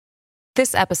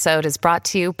This episode is brought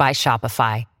to you by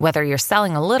Shopify. Whether you're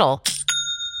selling a little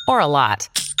or a lot,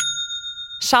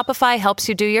 Shopify helps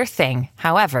you do your thing,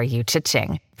 however you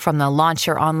cha-ching. From the launch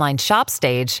your online shop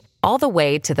stage, all the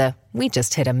way to the we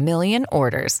just hit 1 million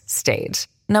orders stage.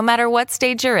 No matter what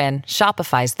stage you're in,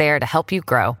 Shopify's there to help you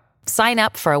grow. Sign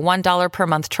up for a $1 per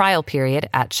month trial period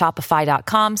at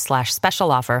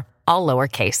shopify.com/special offer, all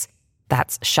lowercase.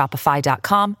 That's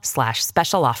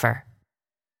shopify.com/special offer.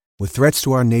 With threats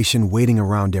to our nation waiting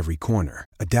around every corner,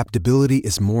 adaptability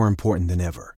is more important than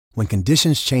ever. When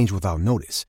conditions change without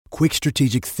notice, quick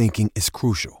strategic thinking is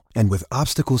crucial. And with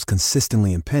obstacles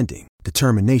consistently impending,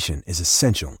 determination is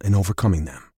essential in overcoming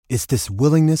them. It's this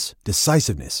willingness,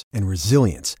 decisiveness, and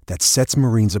resilience that sets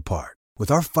Marines apart. With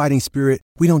our fighting spirit,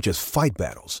 we don't just fight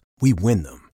battles, we win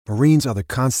them. Marines are the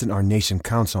constant our nation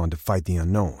counts on to fight the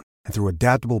unknown. And through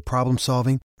adaptable problem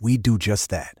solving, we do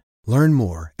just that. Learn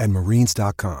more at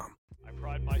marines.com. I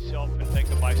pride myself and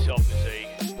think of myself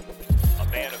as a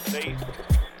man of faith.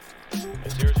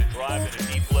 As there's a drive in a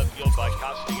deep left field by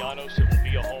Castellanos, it will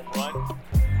be a home run.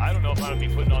 I don't know if I'm going to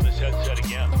be putting on this headset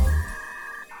again.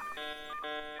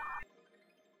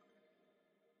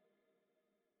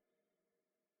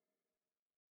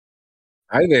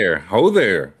 Hi there. Ho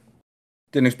there.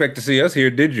 Didn't expect to see us here,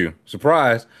 did you?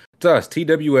 Surprise. It's us,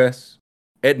 TWS,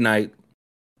 at night.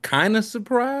 Kind of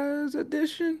surprise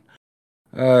edition.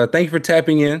 Thank you for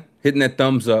tapping in, hitting that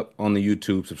thumbs up on the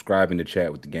YouTube, subscribing to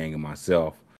Chat with the Gang and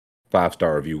myself.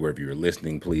 5-star review wherever you're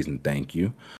listening, please and thank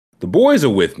you. The boys are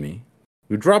with me.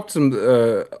 We dropped some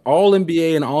all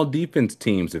NBA and all defense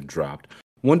teams have dropped.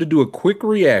 Wanted to do a quick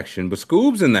reaction, but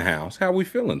Scoob's in the house. How we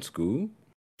feeling, Scoob?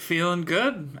 Feeling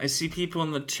good. I see people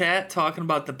in the chat talking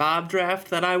about the Bob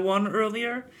draft that I won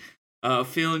earlier.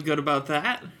 Feeling good about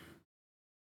that.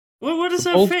 What is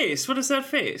that face? What is that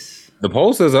face? The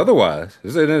poll says otherwise.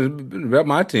 This isn't about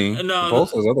my team. No, the poll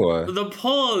says otherwise. The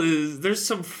poll is there's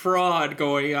some fraud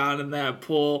going on in that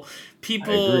poll.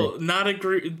 People not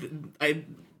agree. The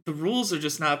rules are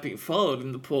just not being followed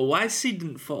in the poll. YC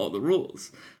didn't follow the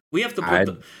rules. We have to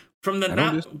put from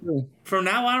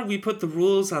now on. We put the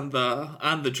rules on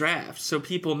the draft so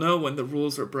people know when the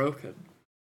rules are broken.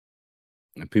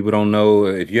 If people don't know,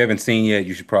 if you haven't seen yet,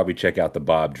 you should probably check out the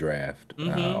Bob draft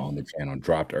on the channel.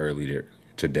 Dropped earlier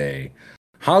today.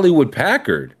 Hollywood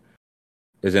Packard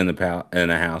is in the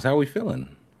house. How are we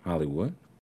feeling, Hollywood?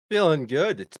 Feeling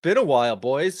good. It's been a while,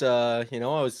 boys. I'm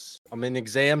in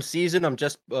exam season. I'm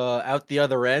just out the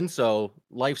other end, so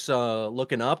life's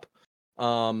looking up.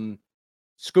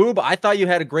 Scoob, I thought you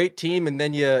had a great team, and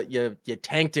then you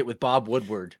tanked it with Bob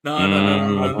Woodward. No. I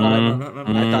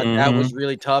thought that was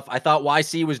really tough. I thought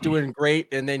YC was doing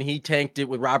great, and then he tanked it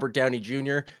with Robert Downey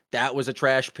Jr. That was a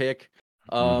trash pick.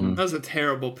 That was a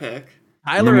terrible pick.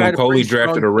 Tyler had Coley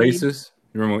drafted a racist.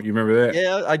 You remember that?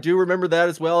 Yeah, I do remember that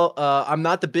as well. I'm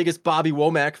not the biggest Bobby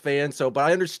Womack fan, but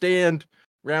I understand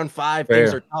round 5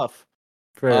 things are tough.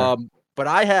 Fair. But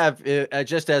I have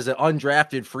just as an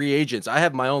undrafted free agents, I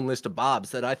have my own list of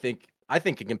Bobs that I think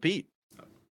can compete.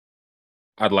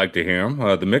 I'd like to hear him.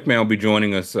 The McMahon will be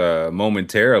joining us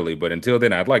momentarily, but until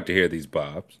then, I'd like to hear these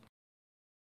Bobs.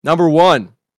 Number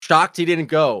 1, shocked he didn't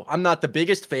go. I'm not the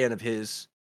biggest fan of his,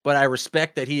 but I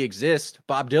respect that he exists.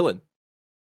 Bob Dylan.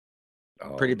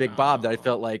 Pretty big Bob that I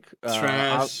felt like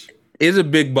trash. Is a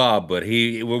big Bob, but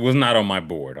he was not on my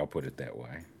board. I'll put it that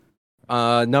way.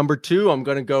 Number 2, I'm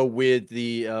going to go with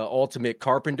the ultimate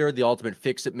carpenter, the ultimate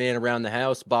fix-it man around the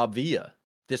house, Bob Villa.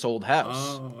 This old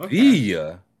house. Oh, okay.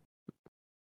 Villa.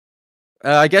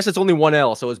 I guess it's only one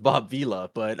L, so it's Bob Villa,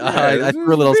 but I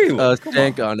threw a little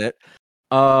stank on it.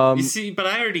 You see, but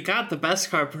I already got the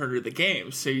best carpenter of the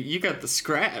game, so you got the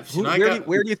scraps.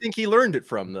 Where do you think he learned it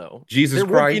from, though? Jesus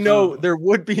Christ. There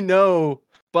would be no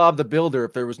Bob the Builder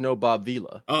if there was no Bob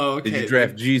Villa. Oh, okay. Did you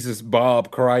draft Jesus Bob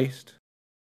Christ?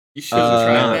 You should have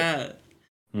tried that.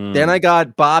 Then I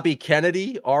got Bobby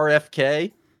Kennedy,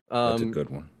 RFK. That's a good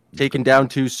one. Taken down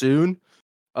too soon.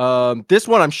 This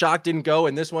one I'm shocked didn't go,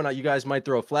 and this one you guys might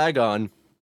throw a flag on.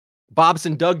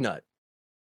 Bobson Dugnut.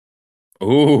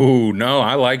 Ooh, no,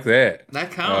 I like that.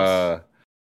 That counts.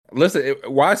 Listen,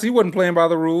 YC wasn't playing by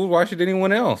the rules. Why should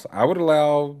anyone else? I would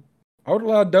allow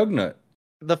Dugnut.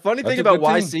 The funny thing about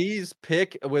YC's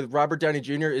pick with Robert Downey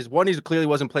Jr. is one, he clearly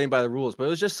wasn't playing by the rules, but it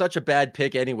was just such a bad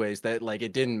pick anyways that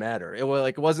it didn't matter. It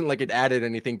wasn't like it added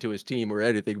anything to his team or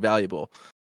anything valuable.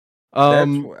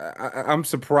 I'm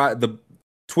surprised. The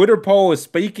Twitter poll is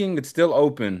speaking. It's still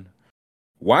open.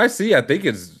 YC, I think,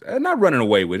 is not running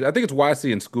away with it. I think it's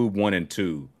YC and Scoob 1 and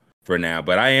 2 for now.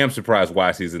 But I am surprised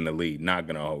YC's in the lead. Not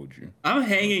gonna hold you. I'm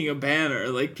hanging a banner.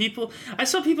 Like I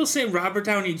saw people say Robert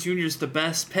Downey Jr. is the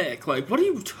best pick. Like, what are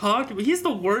you talking about? He's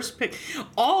the worst pick.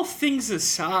 All things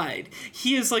aside,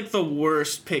 he is like the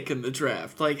worst pick in the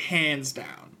draft, like hands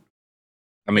down.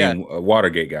 I mean,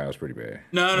 Watergate guy was pretty bad.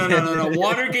 No.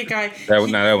 Watergate guy.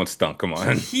 that one stunk. Come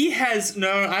on. He has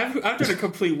I've done a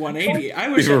complete 180. I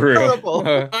wish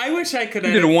I could.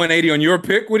 You did a 180 on your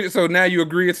pick. So now you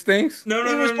agree it stinks? No.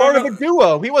 He was part of a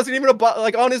duo. He wasn't even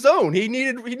on his own. He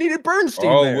needed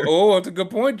Bernstein. There. That's a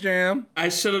good point, Jam. I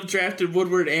should have drafted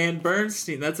Woodward and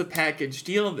Bernstein. That's a package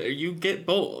deal there. You get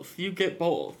both.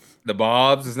 The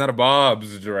Bobs. It's not a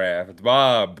Bob's draft. It's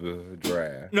Bob's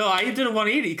draft. No, I did a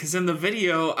 180 because in the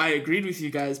video I agreed with you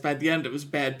guys. By the end, it was a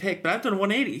bad pick, but I've done a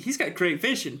 180. He's got great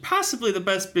vision, possibly the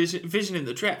best vision in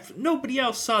the draft. Nobody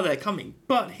else saw that coming,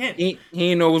 but him. He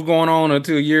didn't know what was going on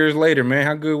until years later, man.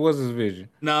 How good was his vision?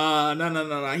 No.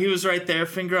 He was right there,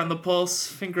 finger on the pulse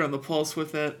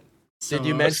with it. So, did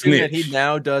you mention that he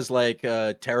now does like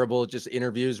terrible just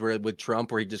interviews with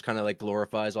Trump, where he just kind of like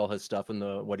glorifies all his stuff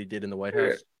and what he did in the White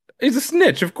House? He's a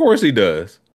snitch. Of course he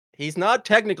does. He's not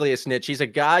technically a snitch. He's a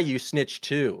guy you snitch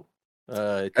to.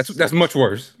 That's much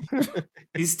worse.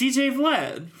 He's DJ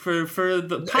Vlad for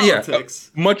the politics.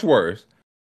 Yeah, much worse.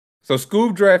 So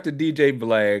Scoob drafted DJ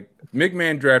Vlad,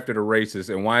 McMahon drafted a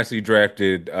racist, and YC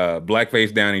drafted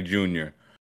Blackface Downey Jr.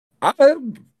 I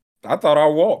thought I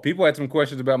walked. People had some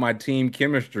questions about my team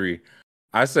chemistry.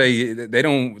 I say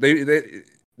the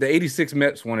 86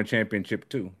 Mets won a championship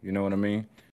too. You know what I mean?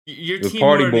 Your We're team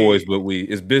party boys, but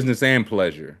it's business and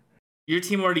pleasure. Your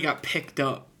team already got picked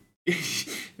up. they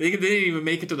didn't even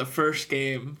make it to the first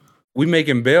game. We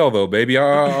making bail though, baby.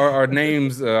 Our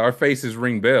names, our faces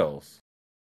ring bells.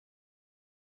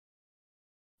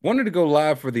 Wanted to go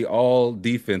live for the All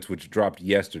Defense, which dropped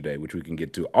yesterday, which we can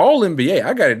get to. All NBA.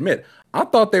 I gotta admit, I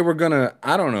thought they were gonna,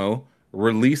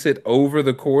 release it over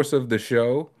the course of the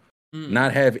show,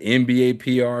 not have NBA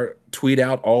PR tweet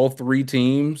out all three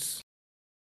teams.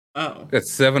 Oh, that's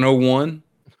 7:01.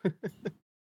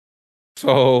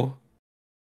 So,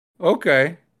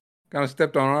 okay, kind of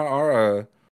stepped on our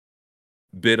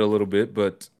bid a little bit,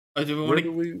 but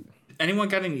anyone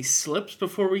got any slips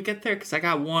before we get there? Because I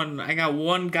got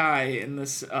one guy in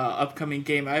this upcoming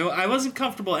game. I wasn't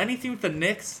comfortable anything with the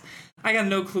Knicks. I got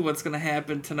no clue what's gonna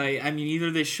happen tonight. I mean,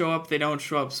 either they show up, they don't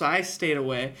show up. So I stayed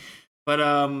away. But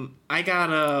I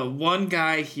got one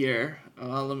guy here.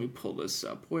 Let me pull this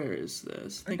up. Where is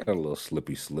this? I got a little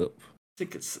slippy slip. I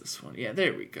think it's this one. Yeah,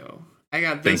 there we go. I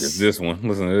got this. I think it's this one.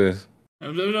 Listen to this.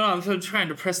 I'm trying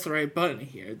to press the right button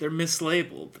here. They're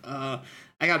mislabeled. I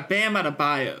got Bam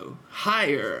Adebayo.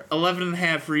 Higher,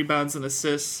 11.5 rebounds and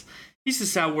assists. He's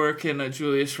just out working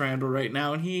Julius Randle right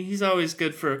now, and he's always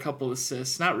good for a couple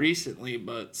assists. Not recently,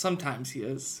 but sometimes he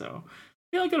is. So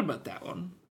feeling good about that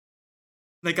one.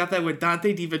 They got that with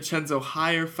Dante DiVincenzo,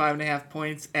 higher, 5.5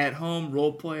 points at home,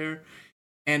 role player,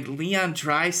 and Leon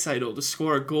Draisaitl to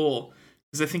score a goal.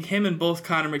 Because I think him and both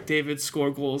Connor McDavid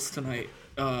score goals tonight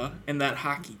in that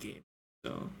hockey game.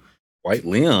 So White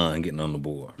Leon getting on the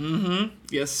board. Mm-hmm.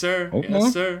 Yes, sir. Okay.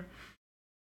 Yes, sir.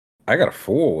 I got a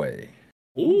 4-way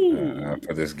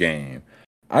for this game.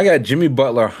 I got Jimmy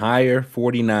Butler higher,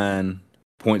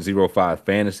 49.05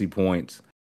 fantasy points.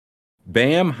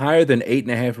 Bam higher than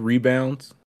 8.5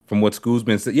 rebounds from what School's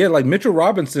been saying. Yeah, like Mitchell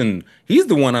Robinson, he's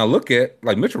the one I look at.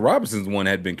 Like Mitchell Robinson's the one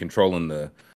that had been controlling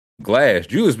the glass.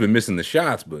 Julius been missing the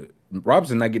shots, but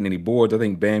Robinson not getting any boards. I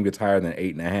think Bam gets higher than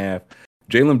 8.5.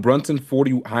 Jalen Brunson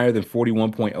higher than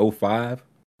 41.05.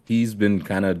 He's been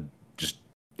kind of just,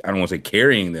 I don't want to say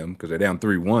carrying them because they're down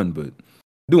 3-1, but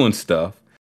doing stuff.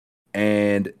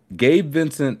 And Gabe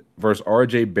Vincent versus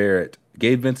RJ Barrett.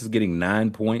 Gabe Vincent's getting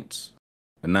 9 points.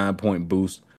 A 9-point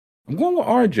boost. I'm going with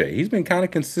RJ. He's been kind of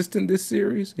consistent this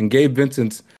series. And Gabe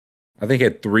Vincent's, I think,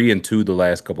 had 3 and 2 the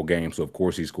last couple games. So, of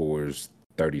course, he scores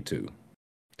 32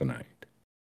 tonight.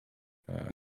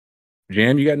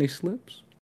 Jan, you got any slips?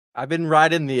 I've been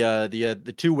riding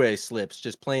the two-way slips,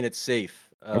 just playing it safe.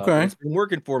 Okay. It's been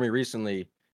working for me recently.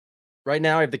 Right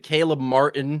now, I have the Caleb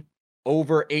Martin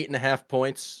over 8.5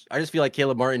 points. I just feel like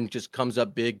Caleb Martin just comes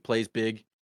up big, plays big.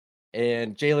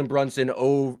 And Jalen Brunson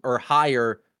over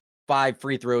higher, 5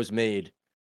 free throws made.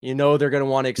 You know they're going to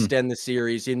want to extend the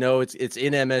series. You know it's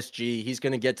in MSG. He's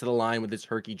going to get to the line with his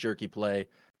herky-jerky play.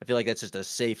 I feel like that's just a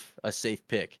safe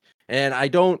pick. And I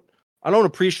don't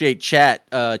appreciate chat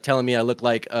telling me I look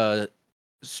like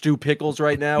Stu Pickles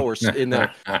right now, or in the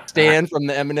Stan from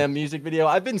the Eminem music video.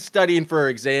 I've been studying for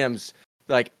exams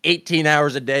like 18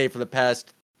 hours a day for the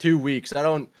past 2 weeks. I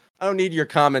don't need your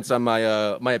comments on my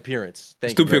appearance.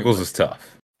 Thank you. Stu Pickles is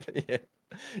tough. Yeah.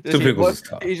 Stu Pickles is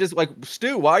tough. He's just like,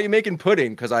 Stu, why are you making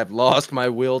pudding? Because I've lost my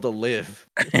will to live.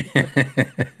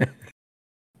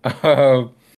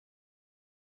 Do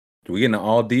we get into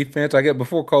all defense? I get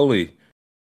before Coley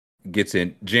gets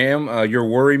in. Jam, your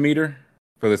worry meter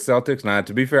for the Celtics. Now,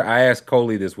 to be fair, I asked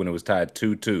Coley this when it was tied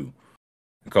 2-2.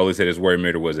 And Coley said his worry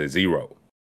meter was at 0.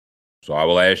 So I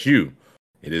will ask you.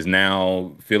 It is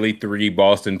now Philly 3,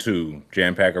 Boston 2.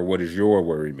 Jam Packer, what is your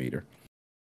worry meter?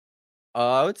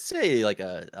 I would say like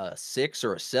a 6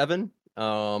 or a 7.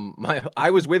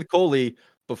 I was with Coley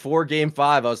before Game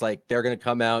 5. I was like, they're gonna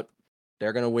come out,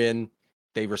 they're gonna win.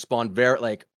 They respond very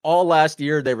like all last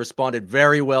year. They responded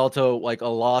very well to like a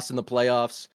loss in the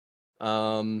playoffs.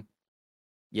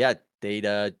 Yeah, they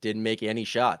didn't make any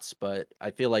shots, but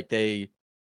I feel like they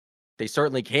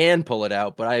certainly can pull it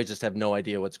out. But I just have no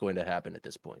idea what's going to happen at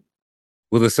this point.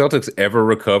 Will the Celtics ever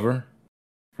recover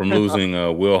from losing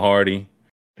Will Hardy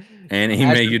and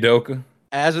Ime Udoka?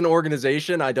 As an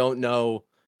organization, I don't know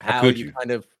how you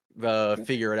kind of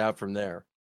figure it out from there.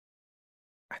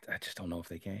 I just don't know if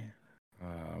they can.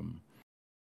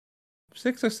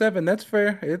 6 or 7, that's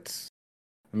fair.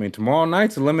 Tomorrow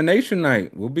night's elimination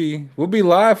night. We'll be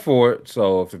live for it.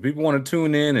 So if the people want to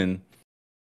tune in and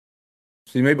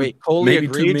see, maybe Coley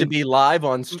agreed to be live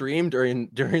on stream during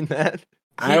that.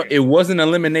 It wasn't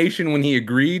elimination when he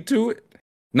agreed to it.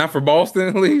 Not for Boston,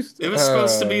 at least. It was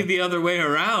supposed to be the other way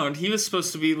around. He was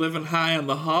supposed to be living high on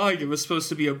the hog. It was supposed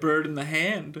to be a bird in the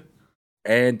hand.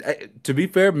 And to be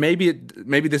fair, maybe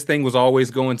this thing was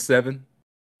always going 7.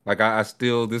 Like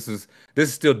this is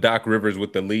still Doc Rivers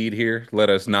with the lead here. Let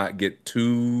us not get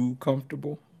too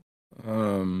comfortable.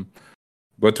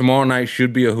 But tomorrow night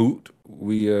should be a hoot.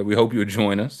 We hope you'll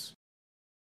join us.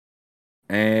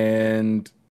 And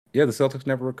yeah, the Celtics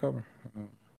never recover.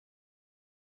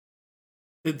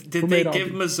 Did they give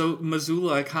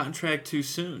Mazzulla a contract too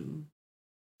soon?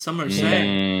 Some are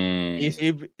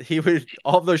saying he would.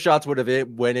 All of those shots would have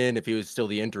went in if he was still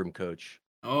the interim coach.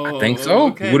 Oh, I think so.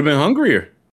 Okay. He would have been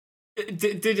hungrier.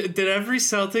 Did every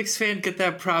Celtics fan get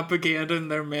that propaganda in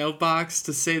their mailbox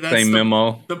to say that's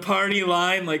memo? The party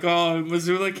line, like, oh,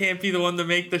 Mazzulla can't be the one to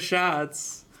make the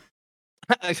shots.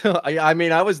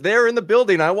 I was there in the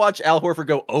building. I watched Al Horford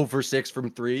go 0 for 6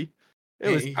 from 3.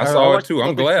 I saw it too.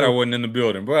 I'm glad I wasn't in the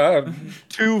building, but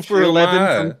 2 for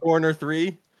 11 from corner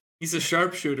 3. He's a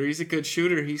sharpshooter. He's a good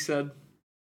shooter, he said.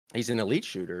 He's an elite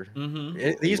shooter.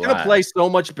 Mm-hmm. He's going to play so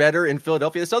much better in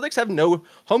Philadelphia. The Celtics have no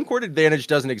home court advantage.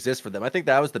 Doesn't exist for them. I think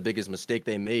that was the biggest mistake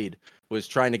they made, was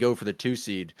trying to go for the 2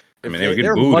 seed. They were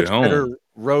getting booed at home. Better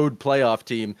road playoff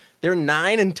team. They're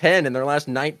 9-10 in their last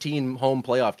 19 home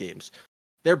playoff games.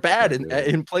 They're bad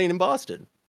in playing in Boston.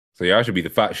 So y'all should be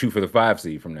shoot for the 5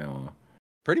 seed from now on.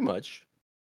 Pretty much.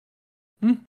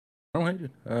 I don't hate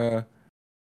it.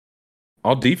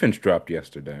 All defense dropped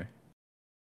yesterday.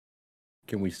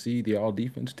 Can we see the all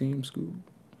defense team, Scoob?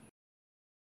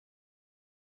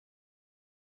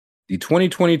 The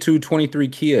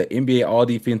 2022-23 Kia NBA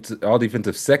all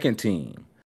defensive second team.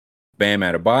 Bam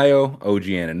Adebayo, OG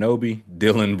Anunoby,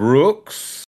 Dillon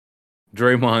Brooks,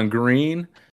 Draymond Green,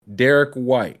 Derek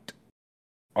White.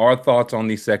 Our thoughts on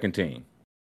the second team?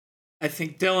 I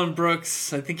think Dillon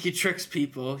Brooks, I think he tricks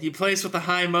people. He plays with a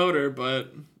high motor,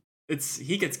 but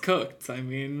he gets cooked.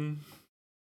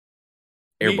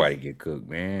 Everybody get cooked,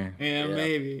 man. Yeah,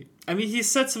 maybe. He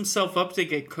sets himself up to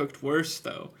get cooked worse,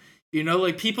 though.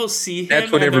 Like people see him.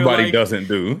 That's what everybody doesn't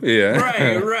do. Yeah.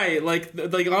 Right. Like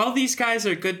all these guys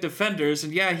are good defenders,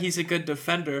 and yeah, he's a good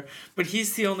defender, but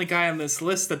he's the only guy on this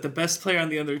list that the best player on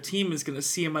the other team is going to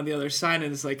see him on the other side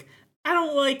and is like, I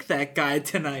don't like that guy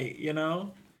tonight,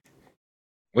 Well,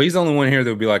 he's the only one here that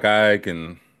would be like, I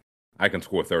can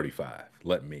score 35.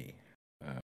 Let me.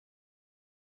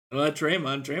 Well,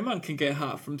 Draymond can get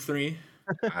hot from 3.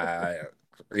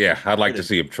 I'd like to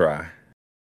see him try.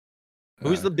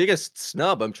 Who's the biggest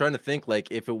snub? I'm trying to think,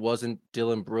 like, if it wasn't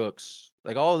Dillon Brooks.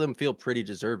 Like, all of them feel pretty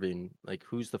deserving. Like,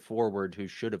 who's the forward who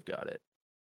should have got it?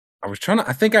 I should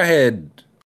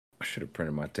have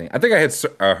printed my team. I think I had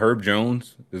Herb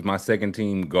Jones as my second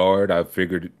team guard. I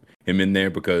figured him in there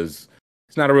because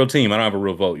it's not a real team. I don't have a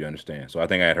real vote, you understand? So I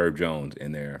think I had Herb Jones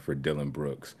in there for Dillon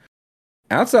Brooks.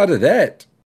 Outside of that,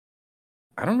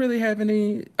 I don't really have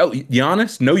any. Oh,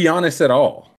 Giannis? No Giannis at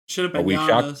all. Should have been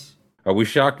Giannis. Are we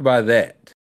shocked by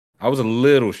that? I was a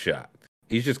little shocked.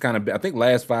 He's just kind of, I think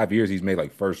last 5 years he's made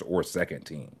like first or second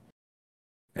team.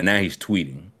 And now he's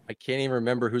tweeting. I can't even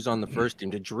remember who's on the first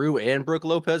team. Did Drew and Brook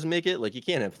Lopez make it? Like, you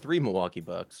can't have 3 Milwaukee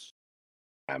Bucks.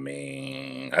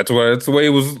 That's the way it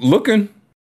was looking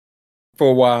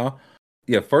for a while.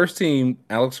 Yeah, first team,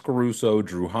 Alex Caruso,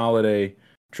 Drew Holiday,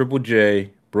 Triple J,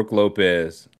 Brook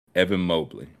Lopez, Evan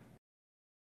Mobley.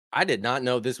 I did not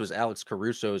know this was Alex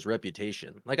Caruso's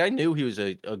reputation. Like, I knew he was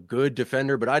a good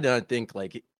defender, but I didn't think,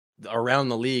 like, around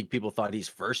the league, people thought he's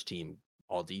first team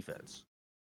all defense.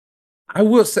 I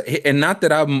will say, and not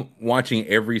that I'm watching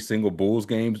every single Bulls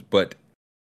games, but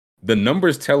the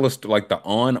numbers tell us, like, the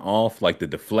on-off, like, the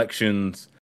deflections,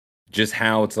 just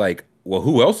how it's like, well,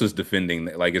 who else is defending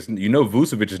that? Like,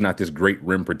 Vucevic is not this great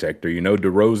rim protector.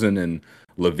 DeRozan and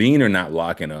Levine are not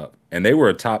locking up. And they were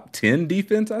a top 10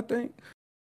 defense, I think.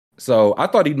 So I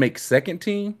thought he'd make second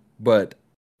team, but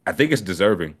I think it's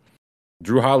deserving.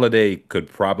 Drew Holiday could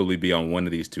probably be on one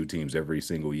of these two teams every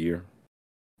single year.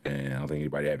 And I don't think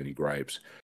anybody have any gripes.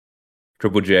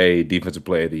 Triple J, Defensive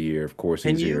Player of the Year. Of course,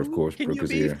 he's here. Of course, Brooke is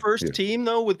here. Can you be first team,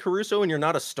 though, with Caruso and you're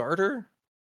not a starter?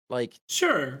 Like,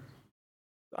 sure.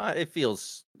 It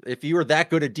feels, if you were that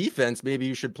good at defense, maybe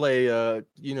you should play, for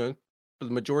the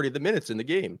majority of the minutes in the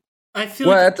game. I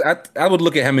feel I would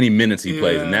look at how many minutes he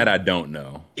plays, and that I don't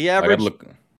know. He averaged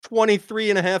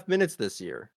 23 and a half minutes this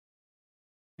year.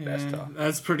 That's tough.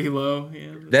 That's pretty low.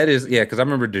 Yeah. That is, because I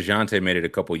remember DeJounte made it a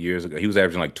couple years ago. He was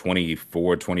averaging like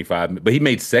 24, 25, but he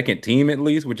made second team at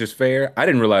least, which is fair. I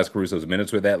didn't realize Caruso's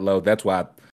minutes were that low. That's why,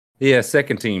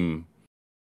 second team,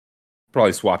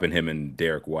 probably swapping him and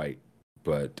Derek White.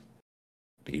 But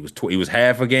he was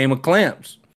half a game of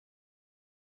clamps.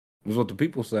 Is what the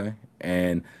people say.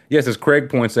 And yes, as Craig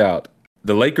points out,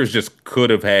 the Lakers just could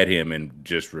have had him and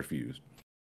just refused.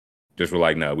 Just were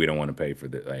like, no, we don't want to pay for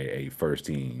a first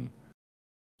team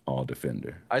all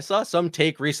defender. I saw some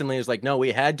take recently. Is like, no,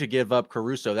 we had to give up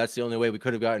Caruso. That's the only way we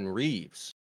could have gotten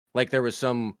Reeves. Like there was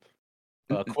some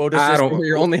quota system where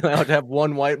you're only allowed to have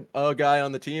one white guy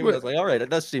on the team. I was like, all right,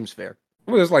 that seems fair.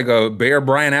 Well, it's like a Bear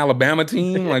Bryant, Alabama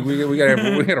team. Like we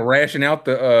gotta ration out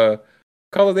the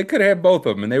color. They could have had both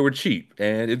of them, and they were cheap,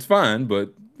 and it's fine,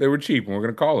 but they were cheap, and we're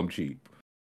gonna call them cheap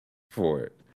for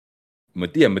it.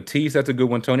 Matisse, that's a good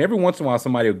one, Tony. Every once in a while,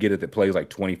 somebody will get it that plays like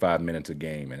 25 minutes a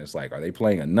game, and it's like, are they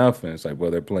playing enough? And it's like, well,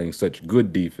 they're playing such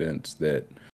good defense that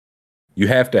you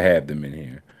have to have them in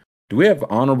here. Do we have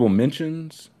honorable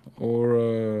mentions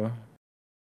or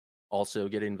also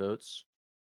getting votes?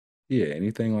 Yeah,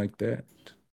 anything like that?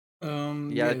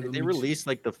 They released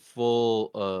like the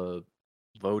full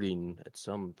voting at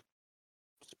some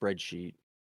spreadsheet.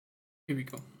 Here we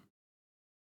go.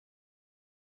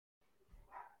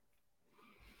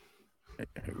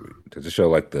 Does it show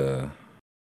like the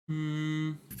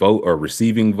vote or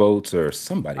receiving votes or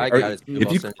somebody? I got it.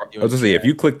 If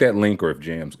you click that link or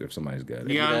if somebody's got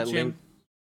it. Yeah, Jim.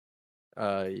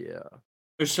 Yeah.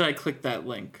 Or should I click that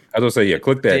link? I was gonna say,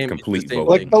 click that complete vote.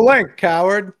 Click the link,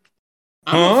 coward.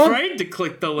 I'm afraid to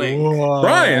click the link. What?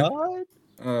 Brian.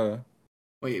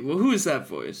 Wait, well, who is that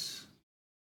voice?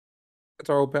 That's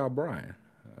our old pal Brian.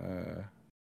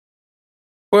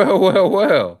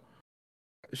 Well.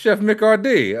 Chef Mick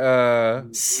RD.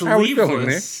 How we feeling,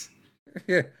 Nick?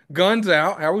 Yeah. Guns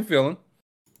out. How we feeling?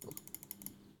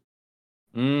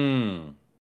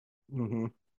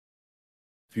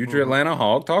 Future Atlanta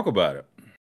Hawk. Talk about it.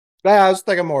 I was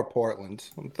thinking more Portland.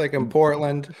 I'm thinking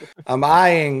Portland. I'm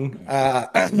eyeing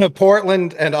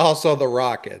Portland and also the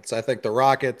Rockets. I think the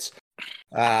Rockets,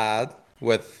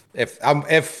 if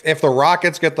the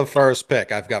Rockets get the first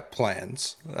pick, I've got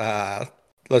plans.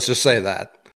 Let's just say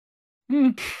that.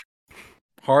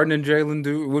 Harden and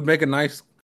Jalen would make a nice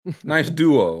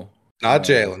duo. Not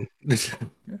Jalen.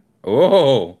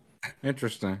 Oh,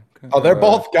 interesting. Oh, they're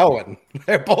both going.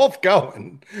 They're both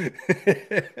going.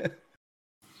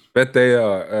 Bet they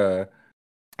are.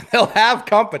 They'll have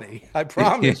company. I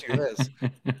promise you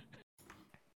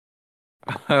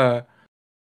this.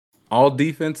 All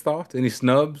defense thoughts? Any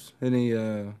snubs? Any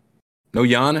no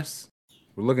Giannis?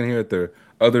 We're looking here at the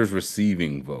others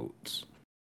receiving votes.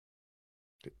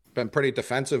 Been pretty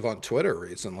defensive on Twitter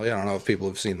recently. I don't know if people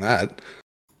have seen that.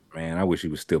 Man, I wish he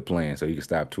was still playing so he could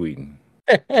stop tweeting.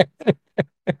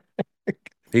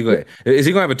 Is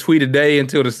he gonna have a tweet a day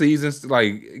until the season's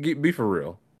be for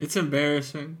real? It's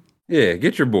embarrassing. Yeah,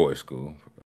 get your boy, School.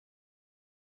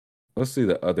 Let's see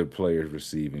the other players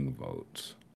receiving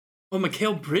votes. Oh,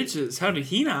 Mikal Bridges. How did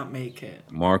he not make it?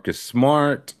 Marcus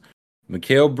Smart,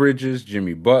 Mikal Bridges,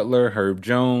 Jimmy Butler, Herb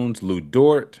Jones, Lou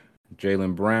Dort,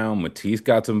 Jaylen Brown, Matisse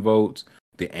got some votes.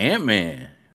 The Ant-Man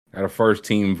got a first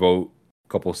team vote, a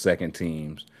couple second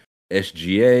teams.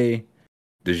 SGA,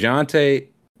 DeJounte,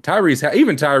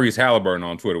 even Tyrese Halliburton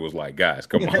on Twitter was like, guys,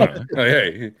 come on.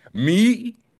 Hey,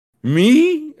 me?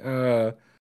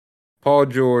 Paul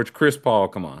George, Chris Paul,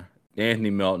 come on. Anthony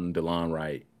Melton, DeLon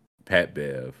Wright, Pat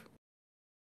Bev.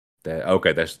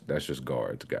 That's just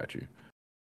guards. Got you.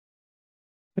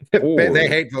 They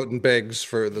hate voting bigs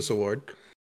for this award.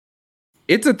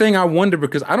 It's a thing I wonder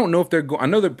because I don't know if they're I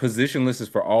know their position list is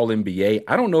for all NBA.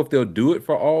 I don't know if they'll do it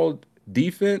for all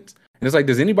defense. And it's like,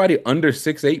 does anybody under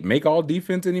 6'8" make all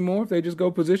defense anymore if they just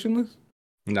go positionless?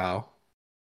 No.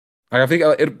 Like, I think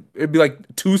it'd be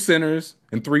like 2 centers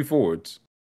and 3 forwards,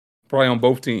 probably on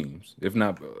both teams, if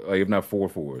not 4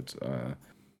 forwards.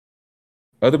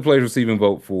 Other players receiving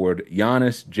vote forward: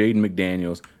 Giannis, Jaden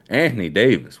McDaniels, Anthony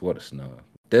Davis. What a snub.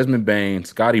 Desmond Bain,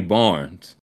 Scotty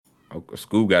Barnes. Oh,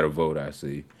 Scoob got a vote, I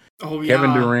see. Oh, yeah.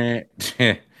 Kevin Durant,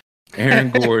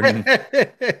 Aaron Gordon,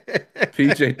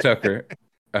 PJ Tucker,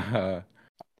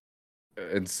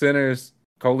 and centers,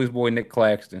 Coley's boy Nick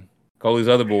Claxton, Coley's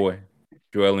other boy,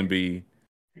 Joel Embiid,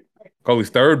 Coley's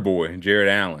third boy, Jared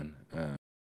Allen, and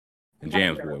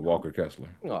Jam's boy, Walker Kessler.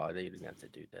 Oh, they didn't have to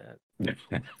do that.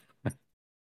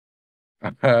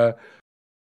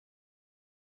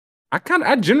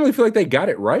 I generally feel like they got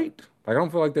it right. Like, I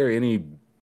don't feel like there are any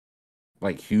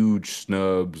like huge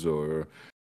snubs, or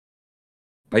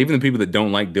like even the people that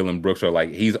don't like Dylan Brooks are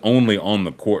like, he's only on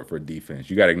the court for defense.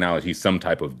 You got to acknowledge he's some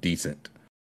type of decent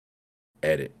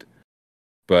at it.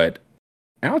 But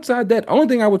outside that, only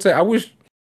thing I would say, I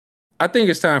think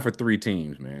it's time for 3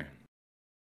 teams, man.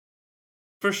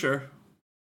 For sure.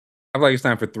 I feel like it's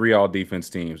time for 3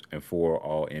 all-defense teams and 4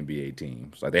 all-NBA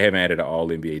teams. Like, they haven't added an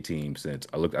all-NBA team since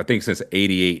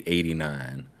 88,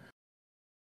 89.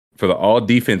 For the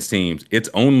all-defense teams, it's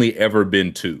only ever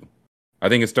been 2. I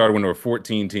think it started when there were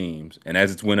 14 teams, and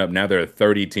as it's went up, now there are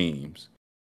 30 teams.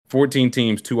 14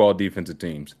 teams, 2 all-defensive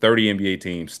teams. 30 NBA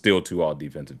teams, still 2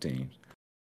 all-defensive teams.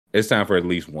 It's time for at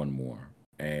least 1 more,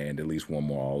 and at least 1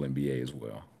 more all-NBA as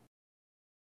well.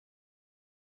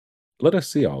 Let us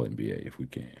see all NBA if we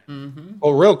can. Mm-hmm.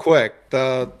 Well, real quick,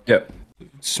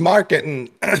 Smart getting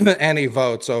any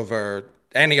votes over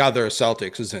any other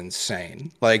Celtics is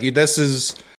insane. Like, this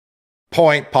is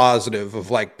point positive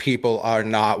of like people are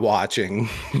not watching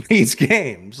these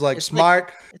games. Like, it's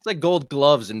Smart, it's like Gold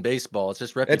Gloves in baseball. It's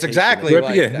just reputation. It's exactly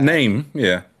like that. Name,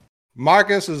 yeah.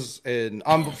 Marcus is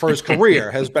for his career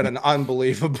has been an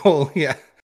unbelievable,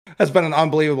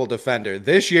 defender.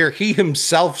 This year, he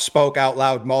himself spoke out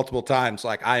loud multiple times,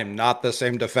 like, I am not the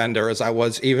same defender as I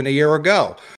was even a year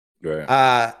ago.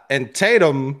 Right. And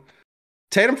Tatum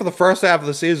for the first half of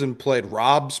the season played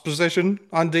Rob's position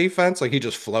on defense. Like, he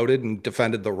just floated and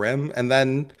defended the rim. And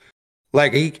then,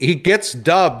 like, he gets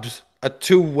dubbed a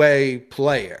 2-way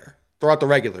player throughout the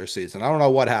regular season. I don't know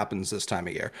what happens this time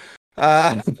of year.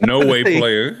 No way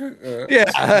player. Yeah,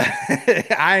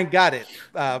 I ain't got it,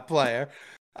 player.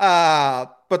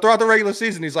 But throughout the regular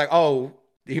season, he's like, oh,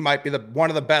 he might be one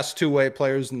of the best 2-way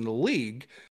players in the league.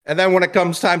 And then when it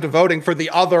comes time to voting for the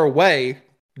other way,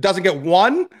 doesn't get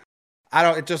 1.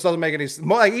 It just doesn't make any sense.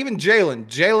 Like, even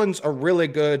Jalen's a really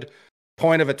good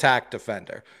point of attack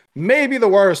defender. Maybe the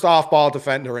worst off-ball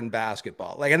defender in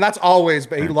basketball. Like, and that's always,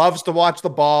 but he loves to watch the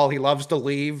ball. He loves to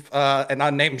leave an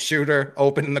unnamed shooter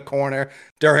open in the corner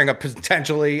during a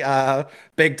potentially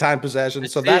big-time possession.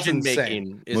 So that's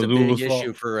insane. Decision-making is a big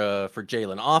issue for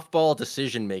Jalen. Off-ball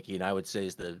decision-making, I would say,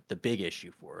 is the big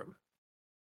issue for him.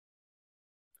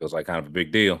 Feels like kind of a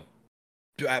big deal.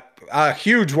 A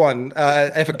huge one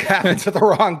if it happens at the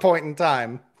wrong point in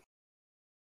time.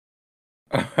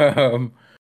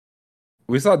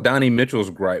 We saw Donnie Mitchell's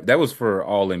gripe. That was for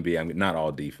all NBA. I mean, not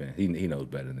all defense. He knows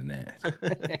better than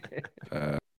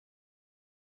that.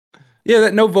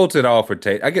 No votes at all for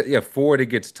Tate. I get forward it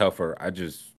gets tougher.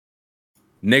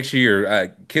 Next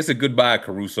year, kiss it goodbye,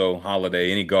 Caruso,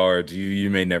 Holiday, any guards.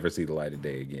 You may never see the light of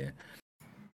day again.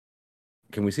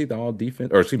 Can we see the all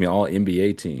defense, or excuse me, all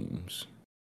NBA teams?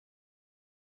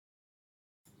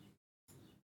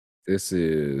 This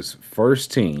is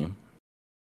first team.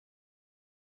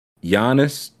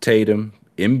 Giannis, Tatum,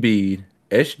 Embiid,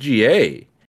 SGA,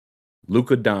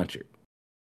 Luka Doncic.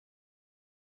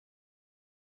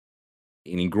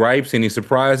 Any gripes? Any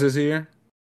surprises here?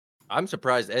 I'm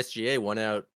surprised SGA went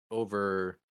out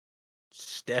over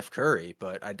Steph Curry,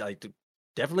 but I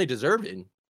definitely deserving.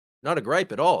 Not a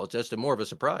gripe at all. It's just more of a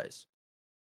surprise.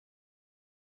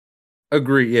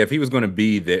 Agree. Yeah, if he was going to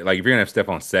be there, like if you're going to have Steph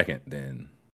on second, then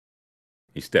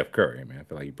he's Steph Curry. I mean, I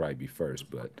feel like he'd probably be first,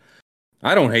 but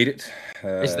I don't hate it.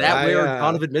 Is that where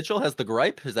Donovan Mitchell has the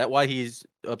gripe? Is that why he's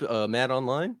mad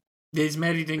online? Yeah, he's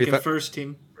mad he didn't get first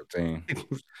team.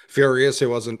 Furious he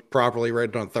wasn't properly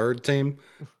rated on third team.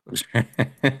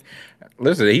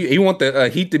 Listen, he want the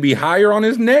heat to be higher on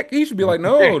his neck. He should be like,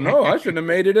 no, I shouldn't have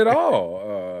made it at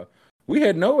all. We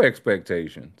had no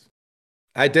expectations.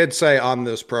 I did say on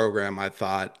this program, I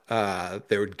thought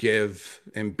they would give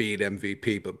Embiid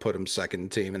MVP, but put him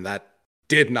second team, and that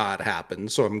did not happen.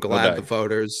 So I'm glad the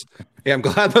voters. Yeah, I'm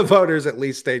glad the voters at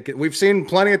least stayed. We've seen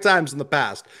plenty of times in the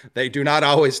past they do not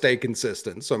always stay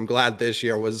consistent. So I'm glad this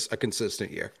year was a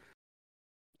consistent year.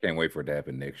 Can't wait for it to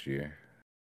happen next year.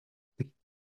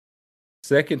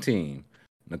 Second team: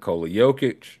 Nikola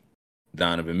Jokic,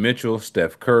 Donovan Mitchell,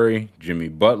 Steph Curry, Jimmy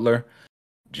Butler,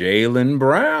 Jaylen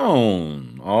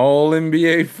Brown. All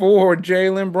NBA forward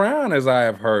Jaylen Brown, as I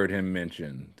have heard him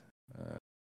mentioned.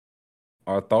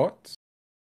 Our thoughts?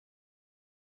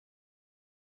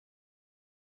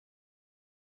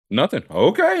 Nothing.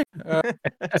 Okay.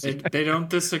 They don't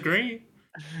disagree.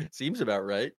 Seems about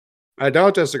right. I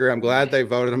don't disagree. I'm glad they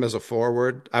voted him as a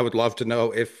forward. I would love to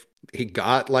know if he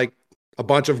got like a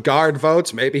bunch of guard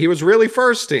votes. Maybe he was really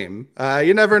first team.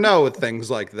 You never know with things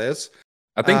like this.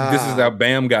 I think this is how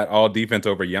Bam got all defense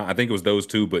over Giannis. I think it was those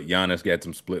two, but Giannis got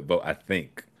some split vote, I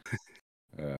think.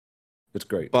 It's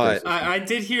great. But I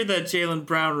did hear that Jaylen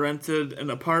Brown rented an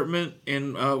apartment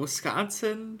in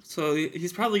Wisconsin, so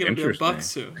he's probably going to be a Buck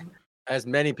soon. As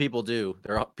many people do.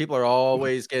 People are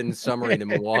always getting summer in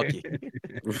Milwaukee.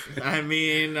 I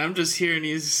mean, I'm just hearing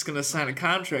he's going to sign a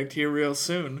contract here real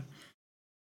soon.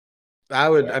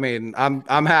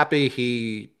 I'm happy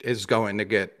he is going to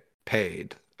get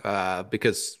paid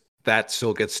because that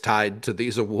still gets tied to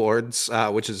these awards,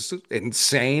 which is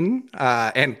insane,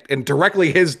 and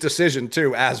directly his decision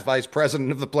too as vice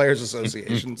president of the Players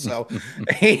Association. So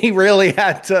he really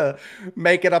had to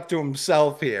make it up to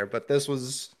himself here. But this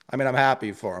was, I'm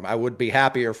happy for him. I would be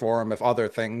happier for him if other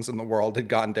things in the world had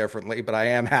gone differently, but I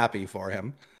am happy for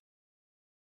him.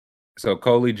 So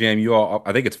Coley, Jam, you all,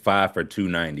 I think it's 5 for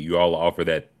 $290. You all offer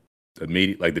that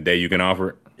immediate, like the day you can offer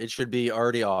it? It should be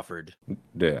already offered.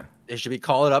 Yeah. It should be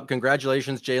call it up.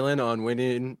 Congratulations, Jaylen, on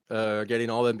winning, getting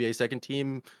all NBA second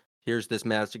team. Here's this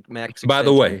max By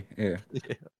the way, yeah.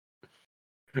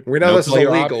 We know this is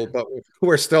illegal, but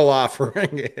we're still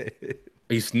offering it.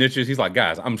 He snitches. He's like,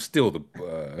 guys, I'm still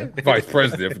the vice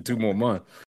president for 2 more months.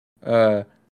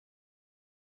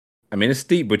 It's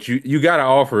steep, but you got to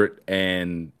offer it,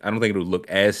 and I don't think it'll look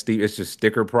as steep. It's just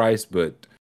sticker price, but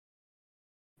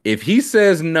if he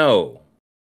says no,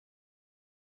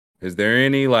 is there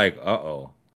any like,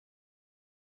 uh-oh?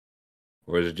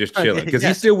 Or is it just chilling? Because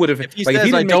he still would have, if he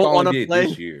says, I don't want to play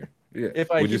this year. Yeah.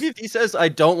 If he says, I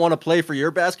don't want to play for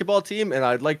your basketball team and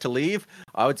I'd like to leave,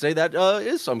 I would say that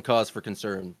is some cause for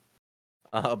concern.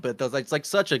 But it's like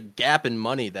such a gap in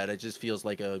money that it just feels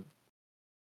like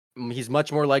he's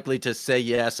much more likely to say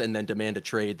yes and then demand a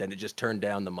trade than to just turn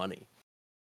down the money.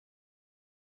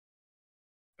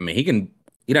 He don't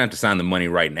have to sign the money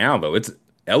right now, though. It's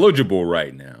eligible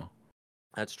right now.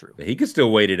 That's true. But he can still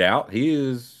wait it out.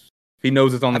 If he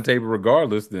knows it's on the table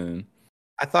regardless, then.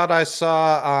 I thought I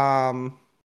saw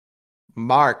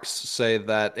Marks say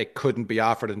that it couldn't be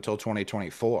offered until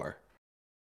 2024.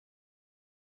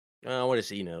 What does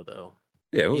he know, though?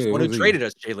 Yeah, he's the one who traded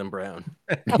us, Jaylen Brown.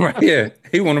 Right? Yeah,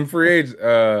 he won him free agents.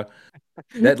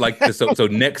 So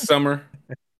next summer.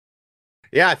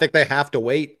 Yeah, I think they have to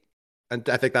wait, and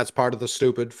I think that's part of the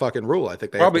stupid fucking rule. I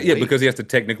think they probably because he has to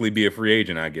technically be a free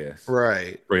agent, I guess.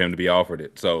 Right. For him to be offered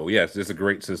it. So yes, it's a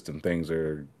great system. Things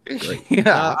are great.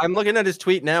 Yeah, I'm looking at his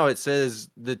tweet now. It says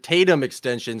the Tatum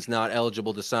extension's not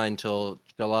eligible to sign till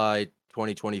July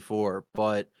 2024,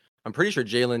 but I'm pretty sure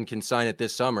Jaylen can sign it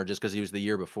this summer just because he was the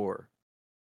year before.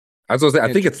 I was going to say,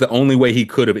 I think it's the only way he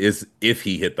could have is if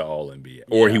he hit the All-NBA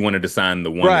or he wanted to sign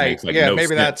the one that makes no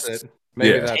maybe sense. That's it.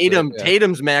 Maybe that's Tatum, it, yeah.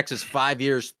 Tatum's max is 5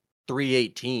 years,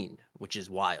 318, which is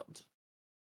wild.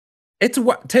 It's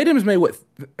what Tatum's made.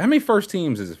 How many first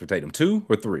teams is this for Tatum? 2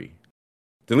 or 3?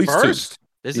 At least first? 2.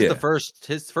 This is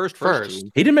his first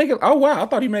team. He didn't make it. Oh wow, I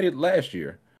thought he made it last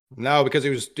year. No, because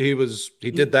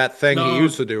he did that thing he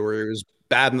used to do where he was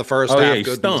bad in the first half, he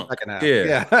good stunk. in the second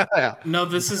half. Yeah. No,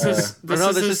 this is his. This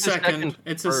is his second.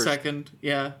 It's his first. second.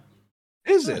 Yeah.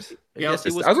 Is it? Yeah. I I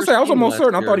was gonna say I was almost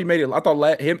certain. I thought he made it. I thought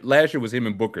last year was him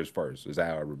and Booker's first. Is how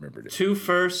I remembered it. 2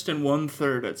 first and 1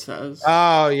 third. It says.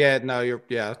 Oh yeah, no,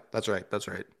 that's right.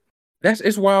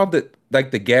 It's wild that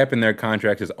like the gap in their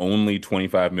contract is only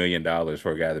 $25 million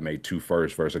for a guy that made 2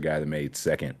 first versus a guy that made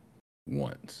second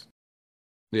once.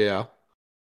 Yeah.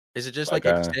 Is it just like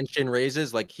extension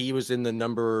raises? Like he was in the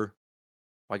number.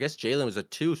 Well, I guess Jaylen was a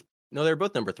 2. No, they were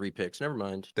both number 3 picks. Never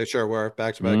mind. They sure were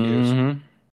back-to-back years.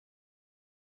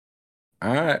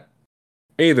 All right.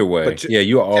 Either way, But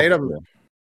you all.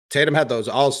 Tatum had those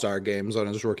all-star games on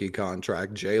his rookie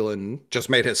contract. Jaylen just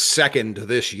made his second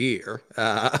this year,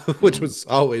 which was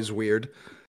always weird.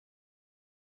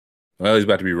 Well, he's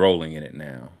about to be rolling in it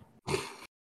now.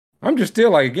 I'm just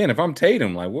still like, again, if I'm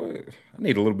Tatum, like, what? I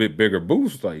need a little bit bigger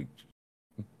boost. Like,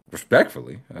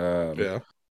 respectfully. Yeah.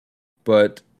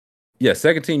 But yeah,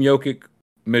 second team Jokic,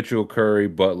 Mitchell, Curry,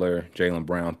 Butler, Jaylen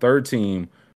Brown. Third team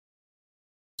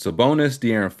Sabonis,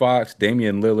 De'Aaron Fox,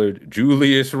 Damian Lillard,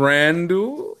 Julius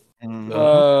Randle, and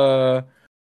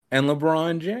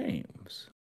LeBron James.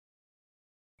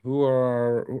 Who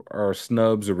are our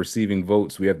snubs or receiving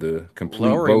votes? We have the complete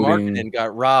Lauri voting. Markkanen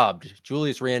got robbed.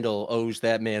 Julius Randle owes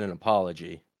that man an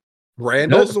apology.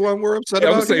 Randall's the one we're upset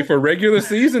about. I would say for regular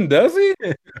season, does he?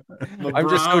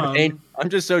 I'm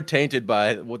just so tainted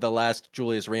by the last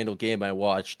Julius Randle game I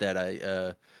watched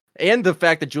that and the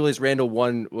fact that Julius Randle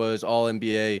was All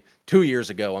NBA 2 years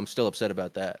ago. I'm still upset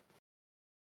about that.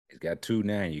 He's got 2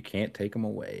 now. You can't take him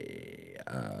away.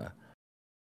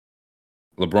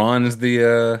 LeBron is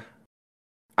the.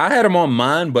 I had him on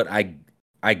mine, but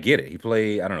I get it. He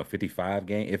played 55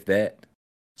 games, if that.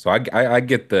 So I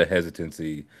get the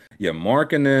hesitancy. Yeah,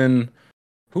 Markkanen.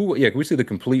 Who? Yeah, can we see the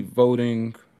complete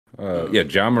voting?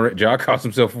 Ja cost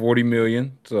himself $40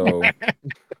 million. So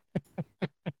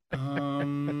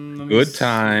good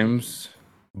times.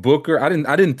 Booker. I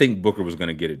didn't think Booker was going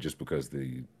to get it just because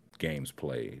the games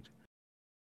played.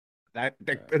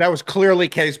 That was clearly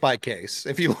case by case.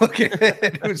 If you look at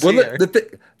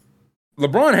it,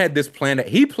 LeBron had this plan that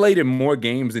he played in more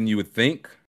games than you would think.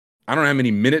 I don't know how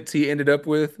many minutes he ended up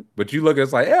with, but you look at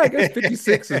it's like, I guess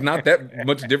 56 is not that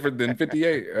much different than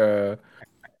 58.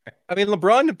 I mean,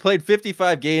 LeBron had played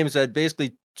 55 games at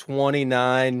basically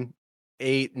 29,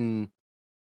 8, and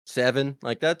 7.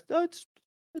 Like that's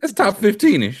top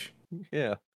 15-ish.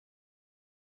 Yeah.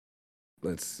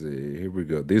 Let's see. Here we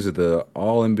go. These are the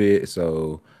All NBA.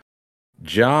 So,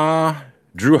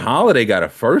 Drew Holiday got a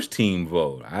first team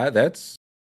vote. That's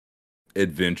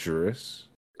adventurous.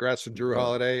 Congrats to Drew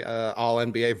Holiday, All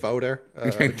NBA voter.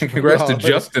 Congrats to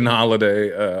Justin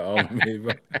Holiday, All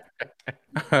NBA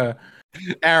voter.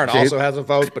 Aaron also has a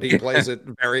vote, but he plays it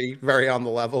very, very on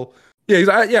the level. Yeah,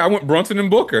 I went Brunson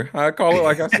and Booker. I call it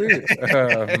like I see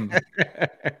it.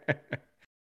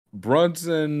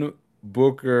 Brunson,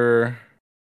 Booker,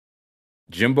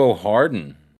 Jimbo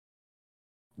Harden.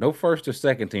 No first or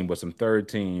second team, but some third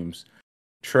teams.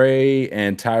 Trey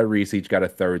and Tyrese each got a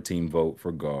third team vote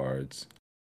for guards.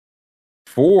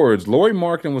 Forwards, Lauri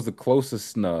Markkanen was the closest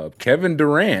snub. Kevin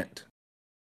Durant,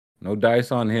 no dice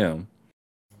on him.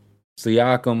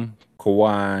 Siakam,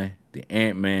 Kawhi, the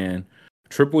Ant-Man,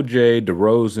 Triple J,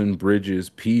 DeRozan, Bridges,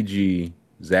 PG,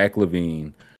 Zach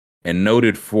LaVine, and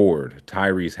noted forward,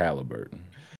 Tyrese Halliburton.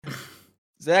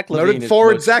 Zach LaVine. Noted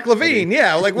forward, Zach LaVine.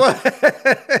 Yeah, like what?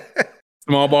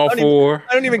 Small ball 4.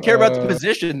 I don't even care about the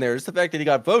position there. It's the fact that he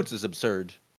got votes is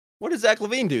absurd. What did Zach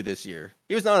LaVine do this year?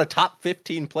 He was not a top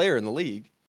 15 player in the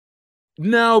league.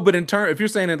 No, but if you're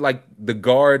saying it like the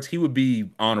guards, he would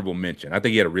be honorable mention. I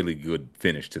think he had a really good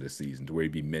finish to the season to where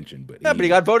he'd be mentioned. But he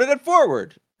got voted at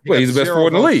forward. Well, he's the best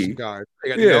forward in the league. Guard. He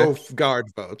got no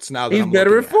guard votes. Now that he's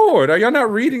better at forward. Are y'all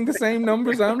not reading the same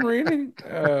numbers I'm reading?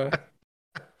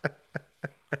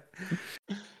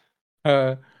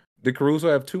 Did Caruso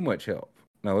have too much help?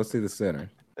 Now let's see the center.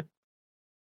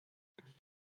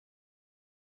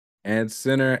 And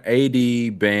center,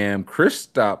 AD, Bam,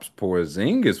 Kristaps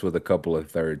Porzingis with a couple of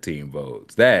third team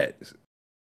votes.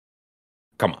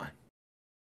 Come on.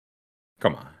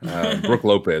 Brook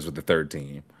Lopez with the third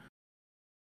team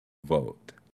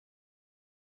vote.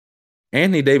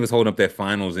 Anthony Davis holding up that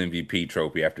Finals MVP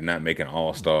trophy after not making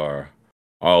All-Star,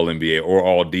 All-NBA, or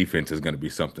All-Defense is going to be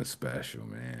something special,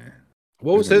 man.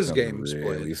 What was his game?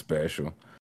 Really special.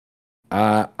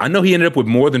 I know he ended up with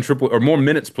more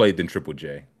minutes played than Triple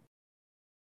J.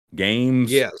 Games?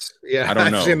 Yes. Yeah. I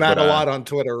don't know. I've seen that a lot on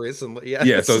Twitter recently. Yes.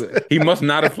 Yeah. So he must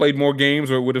not have played more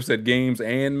games, or it would have said games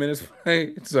and minutes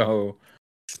played. So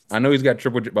I know he's got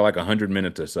Triple J by like 100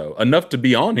 minutes or so. Enough to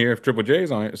be on here if Triple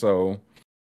J's on it. So,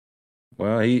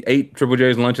 well, he ate Triple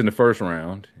J's lunch in the first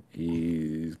round.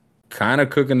 He's kind of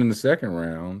cooking in the second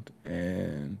round.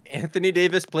 And Anthony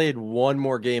Davis played one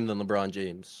more game than LeBron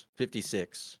James.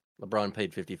 56. LeBron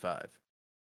played 55.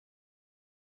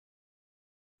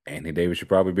 Anthony Davis should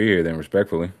probably be here then,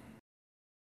 respectfully.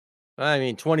 I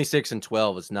mean, 26 and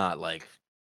 12 is not like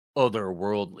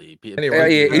otherworldly.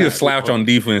 He's a slouch on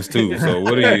defense too. So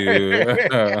what are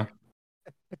you?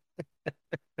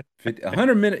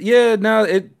 100 minutes. Yeah, no,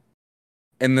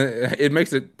 it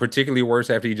makes it particularly worse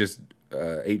after he just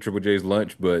ate Triple J's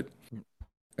lunch. But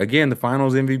again, the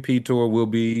Finals MVP tour will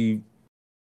be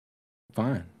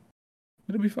fine.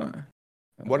 It'll be fine.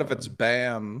 What if it's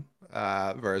Bam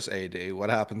versus AD? What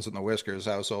happens in the Whiskers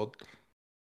household?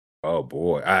 Oh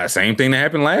boy, same thing that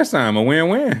happened last time. A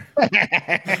win-win.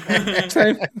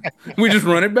 We just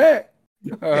run it back.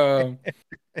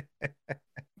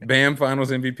 Bam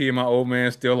Finals MVP, and my old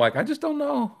man still like, I just don't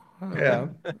know. Yeah.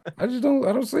 I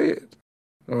don't see it.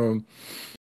 We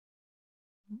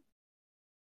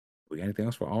got anything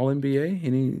else for All NBA?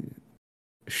 Any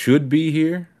should be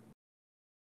here?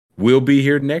 Will be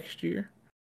here next year?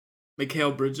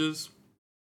 Mikal Bridges.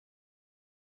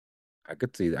 I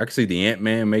could see the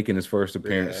Ant-Man making his first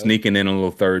appearance, sneaking in a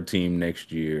little third team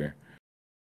next year.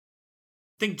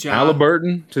 I think Ja.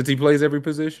 Halliburton, since he plays every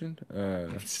position.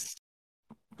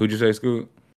 Who'd you say,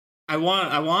 Scoot? I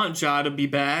want Ja to be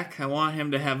back. I want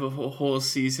him to have a whole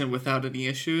season without any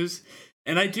issues.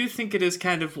 And I do think it is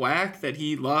kind of whack that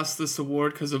he lost this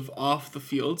award because of off the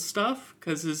field stuff.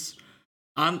 Because his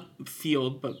on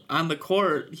field, but on the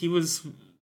court, he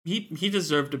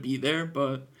deserved to be there.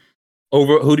 But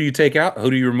over who do you take out?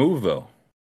 Who do you remove though?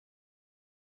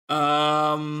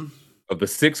 Of the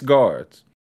 6 guards,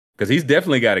 because he's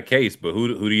definitely got a case. But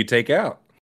who do you take out?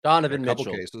 Donovan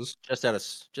Mitchell. Cases.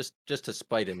 Just to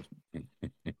spite him.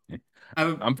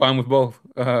 I'm fine with both.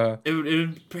 It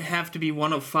would have to be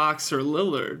one of Fox or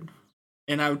Lillard,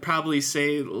 and I would probably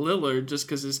say Lillard just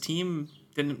because his team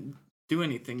didn't do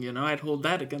anything. You know, I'd hold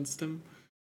that against him.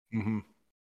 Mm-hmm.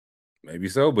 Maybe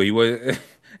so, but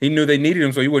he knew they needed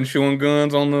him, so he wasn't showing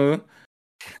guns on the.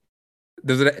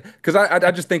 Does it? Because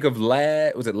I just think of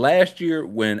was it last year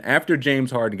when after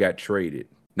James Harden got traded?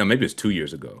 No, maybe it's 2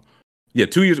 years ago. Yeah,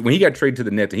 2 years when he got traded to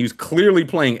the Nets, and he was clearly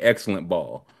playing excellent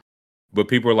ball. But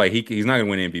people are like, he's not going to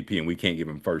win MVP, and we can't give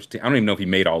him first team. I don't even know if he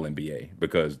made All NBA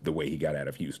because the way he got out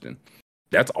of Houston.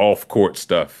 That's off court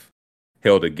stuff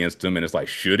held against him, and it's like,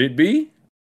 should it be?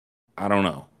 I don't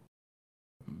know.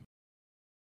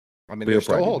 I mean, they're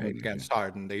still holding against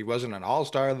Harden. He wasn't an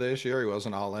All-Star this year. He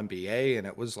wasn't All NBA, and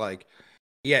it was like,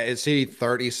 yeah, is he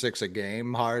 36 a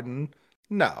game, Harden?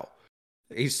 No,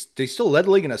 he's still led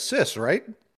the league in assists, right?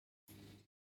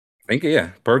 I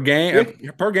think per game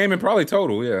and probably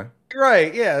total, yeah.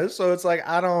 Right, yeah. So it's like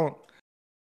I don't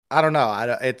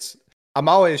know. I'm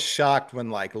always shocked when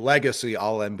like legacy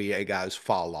All NBA guys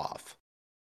fall off.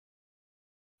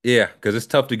 Yeah, because it's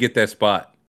tough to get that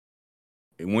spot.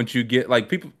 And once you get like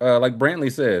people, like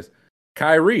Brantley says,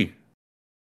 Kyrie,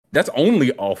 that's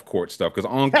only off court stuff. Because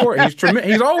on court,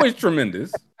 he's always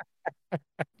tremendous.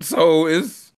 So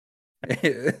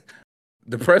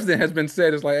the precedent has been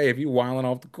set. It's like, hey, if you wilding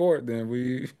off the court, then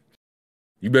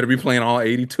you better be playing all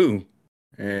 82.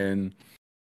 And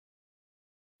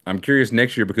I'm curious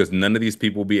next year because none of these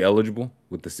people will be eligible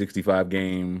with the 65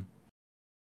 game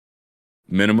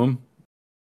minimum.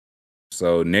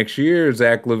 So next year,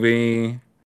 Zach LaVine.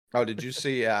 Oh, did you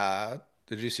see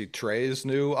Trey's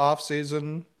new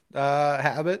offseason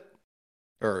habit?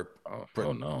 Or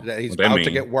no, that he's about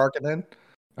to get working in?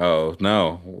 Oh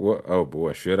no! Oh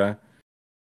boy, should I?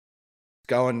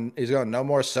 He's going no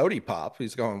more sody pop.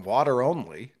 He's going water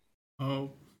only.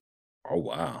 Oh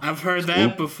wow! I've heard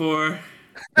that before.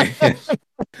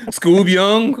 Scoob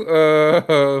Young.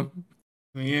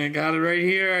 Yeah, got it right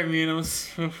here. I mean,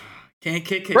 can't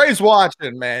kick it. Trey's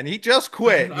watching, man. He just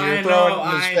quit. You're throwing it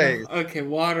in his face. Okay,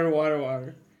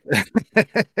 water.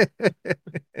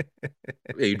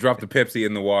 Yeah, you drop the Pepsi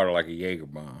in the water like a Jaeger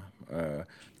bomb.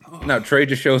 Now Trey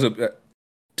just shows up at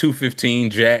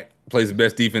 215. Jack plays the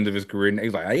best defense of his career, and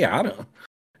he's like, "Yeah, I don't.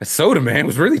 That soda man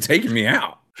was really taking me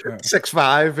out."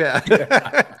 6'5",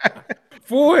 yeah.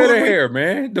 Full head of hair,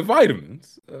 man. The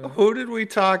vitamins. Who did we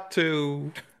talk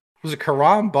to? Was it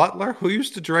Karan Butler, who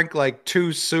used to drink like 2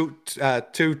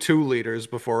 2-liters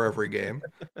before every game?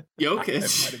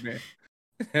 Jokic.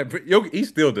 He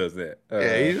still does that.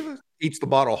 He eats the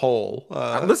bottle whole.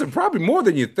 Listen, probably more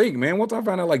than you think, man. Once I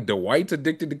found out like Dwight's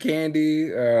addicted to candy.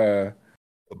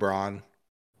 LeBron.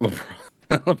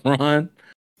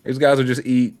 These guys will just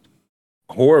eat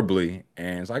horribly,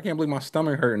 and so I can't believe my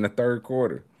stomach hurt in the third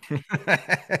quarter.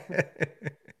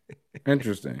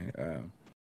 Interesting.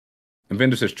 And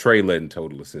Vendor says Trey led in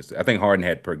total assists. I think Harden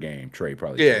had per game. Trey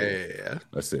probably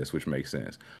assists, which makes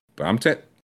sense. But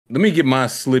let me get my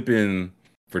slip in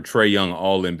for Trey Young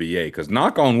All NBA, because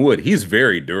knock on wood, he's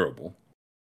very durable.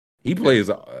 He plays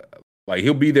like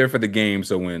he'll be there for the game.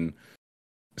 So when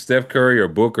Steph Curry or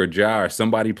Book or Ja or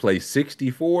somebody plays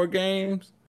 64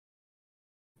 games,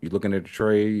 you're looking at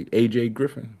Trey, AJ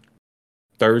Griffin,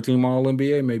 third team All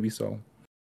NBA, maybe so.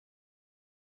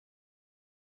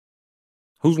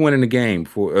 Who's winning the game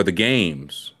the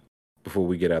games before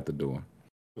we get out the door?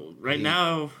 Right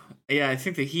now, yeah, I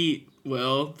think the Heat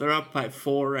will. They're up by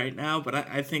 4 right now, but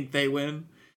I think they win.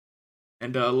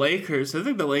 And Lakers, I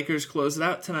think the Lakers close it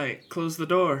out tonight. Close the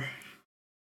door.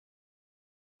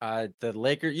 The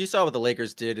Lakers, you saw what the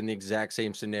Lakers did in the exact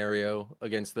same scenario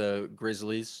against the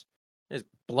Grizzlies. Just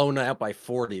blown out by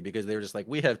 40 because they were just like,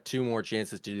 we have 2 more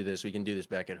chances to do this. We can do this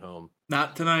back at home.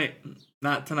 Not tonight.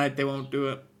 Not tonight. They won't do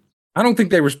it. I don't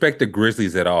think they respect the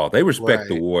Grizzlies at all. They respect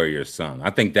the Warriors, son. I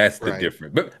think that's the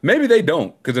difference. But maybe they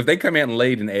don't, because if they come out and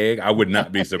laid an egg, I would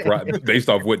not be surprised based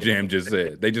off what Jam just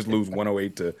said. They just lose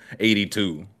 108 to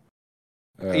 82.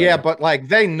 Yeah, but like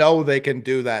they know they can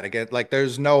do that again. Like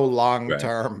there's no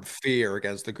long-term fear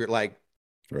against the like.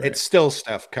 It's still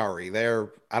Steph Curry.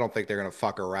 I don't think they're gonna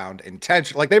fuck around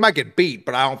intentionally. Like they might get beat,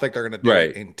 but I don't think they're gonna do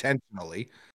it intentionally.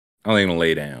 I don't even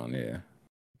lay down. Yeah,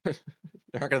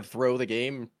 they're not gonna throw the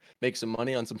game. Make some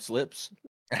money on some slips.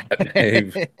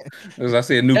 As I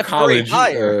say, a new college.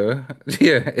 In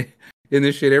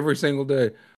this shit every single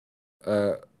day.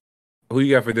 Who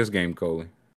you got for this game, Coley?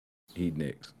 Heat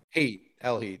Knicks. Heat.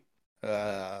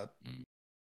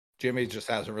 Jimmy just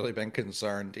hasn't really been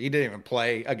concerned. He didn't even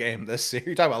play a game this series.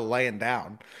 You're talking about laying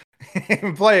down. He didn't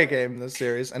even play a game this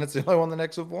series, and it's the only one the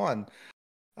Knicks have won.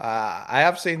 I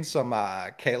have seen some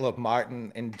Caleb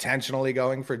Martin intentionally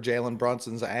going for Jalen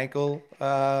Brunson's ankle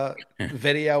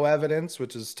video evidence,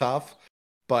 which is tough.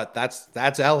 But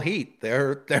that's El Heat.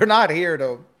 They're not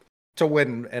here to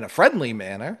win in a friendly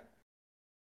manner.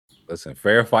 Listen,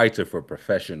 fair fights are for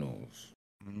professionals.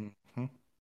 Mm-hmm.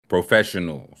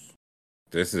 Professionals.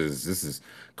 This is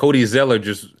Cody Zeller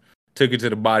just took it to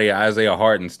the body of Isaiah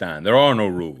Hartenstein. There are no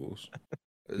rules.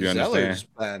 You Zeller's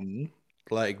understand? been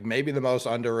like maybe the most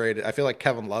underrated. I feel like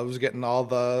Kevin Love's getting all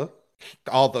the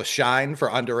shine for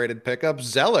underrated pickups.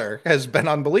 Zeller has been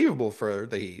unbelievable for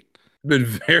the Heat. Been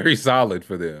very solid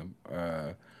for them.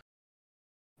 And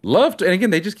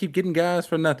again, they just keep getting guys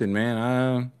for nothing,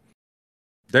 man.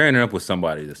 They're ending up with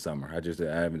somebody this summer. I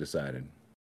haven't decided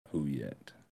who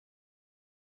yet.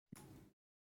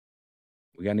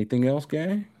 We got anything else,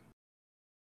 gang?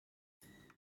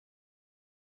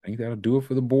 I think that'll do it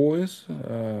for the boys.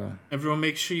 Everyone,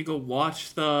 make sure you go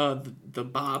watch the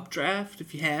Bob draft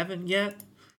if you haven't yet.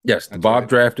 Yes, the Bob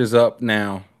draft is up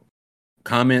now.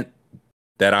 Comment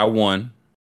that I won.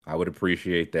 I would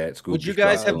appreciate that. Would you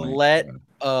guys have let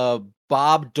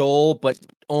Bob Dole, but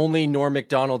only Norm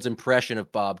Macdonald's impression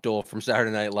of Bob Dole from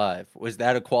Saturday Night Live? Was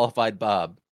that a qualified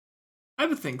Bob? I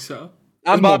would think so.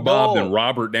 I'm more Bob than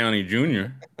Robert Downey Jr.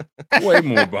 Way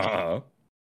more Bob.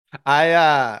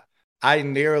 I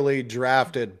nearly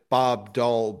drafted Bob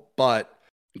Dole, but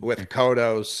with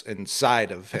Kodos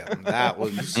inside of him. That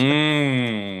was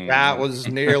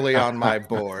nearly on my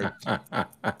board.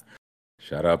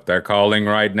 Shut up! They're calling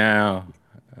right now.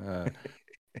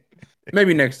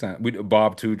 Maybe next time we do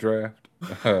Bob 2 draft.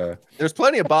 There's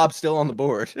plenty of Bob still on the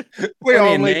board. We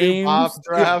only do Bob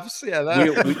drafts.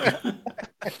 Yeah,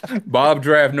 Bob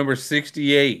draft number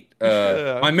 68.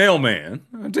 My mailman.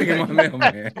 I'm taking my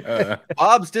mailman.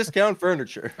 Bob's Discount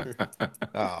Furniture.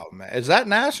 Oh man, is that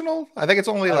national? I think it's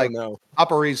only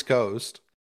Upper East Coast.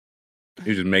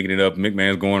 You're just making it up.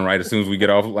 McMahon's going right as soon as we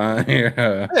get offline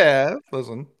here. Yeah,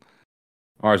 listen.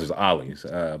 Ours is Ollie's,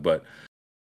 but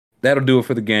that'll do it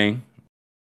for the gang.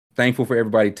 Thankful for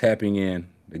everybody tapping in.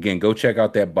 Again, go check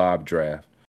out that Bob draft.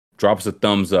 Drop us a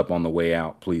thumbs up on the way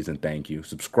out, please, and thank you.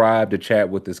 Subscribe to chat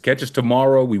with us. Catch us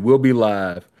tomorrow. We will be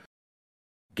live.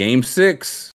 Game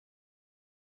 6.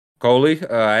 Coley,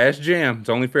 I asked Jam. It's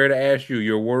only fair to ask you.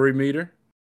 Your worry meter?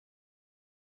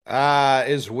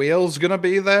 Is Wheels gonna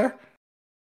be there?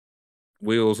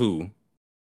 Wheels who?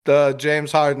 The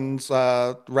James Harden's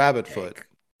rabbit foot.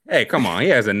 Hey, come on. He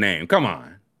has a name. Come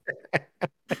on.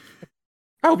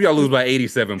 I hope y'all lose by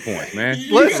 87 points, man.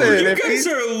 Listen, you guys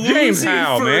are losing James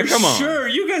Howe, for man, come on. sure.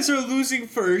 You guys are losing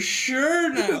for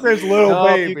sure now. There's little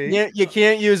baby. You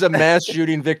can't use a mass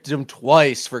shooting victim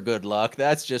twice for good luck.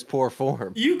 That's just poor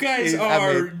form. You guys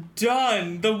are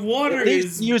done. The water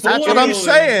is boiling. That's what I'm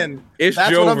saying. It's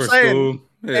That's Joe what I'm saying.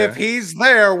 Yeah. If he's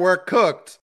there, we're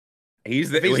cooked.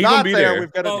 If he's not there,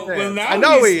 we've got to. Well, now I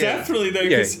know he's definitely there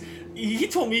because Yeah. he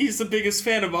told me he's the biggest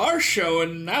fan of our show,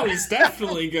 and now he's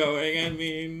definitely going. I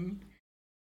mean,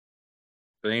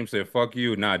 James said, "Fuck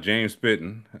you." Nah, James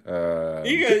spitting.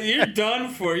 you're done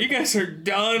for. You guys are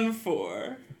done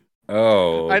for.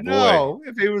 Oh, I know.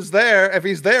 Boy. If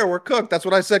he's there, we're cooked. That's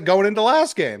what I said going into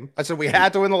last game. I said we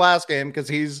had to win the last game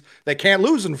because they can't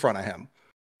lose in front of him.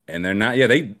 And they're not. Yeah,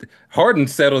 Harden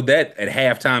settled that at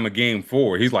halftime of Game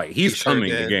 4. He's like, he's coming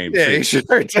to Game 6. He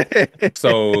sure did.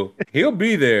 So he'll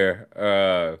be there.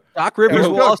 Doc Rivers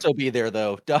will also be there,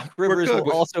 though. Doc Rivers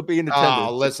will also be in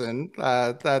attendance. Oh, listen,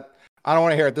 that I don't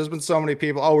want to hear it. There's been so many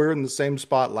people. Oh, we were in the same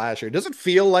spot last year. Does it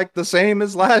feel like the same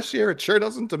as last year? It sure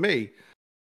doesn't to me.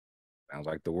 Sounds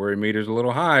like the worry meter's a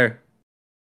little higher.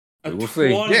 We'll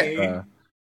see. Yeah.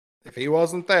 If he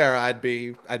wasn't there, I'd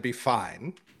be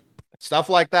fine. Stuff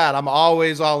like that. I'm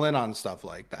always all in on stuff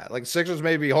like that. Like Sixers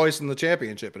may be hoisting the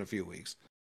championship in a few weeks.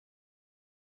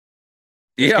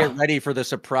 Just get ready for the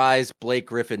surprise Blake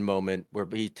Griffin moment where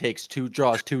he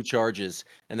draws two charges,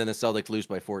 and then the Celtics lose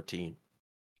by 14.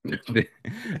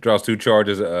 Draws two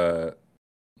charges.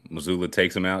 Mazzulla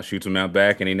takes him out, shoots him out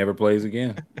back, and he never plays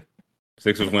again.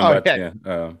 Sixers win by 10.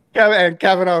 And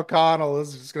Kevin O'Connell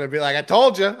is just going to be like, I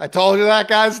told you that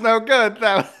guy's no good.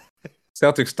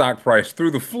 Celtics stock price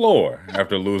through the floor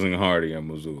after losing Hardy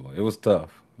and Mazzulla. It was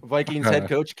tough. Vikings head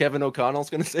coach Kevin O'Connell's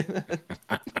going to say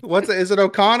that. Is it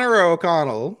O'Connor or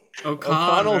O'Connell?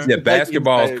 O'Connell. Yeah,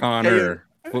 basketball's Connor,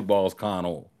 football's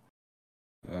Connell.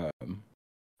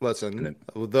 Listen,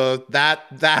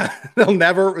 that they'll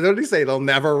never. What did he say? They'll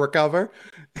never recover.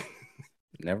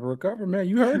 Never recover, man.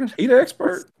 You heard him. He the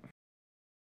expert.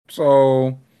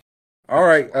 So, all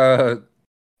right.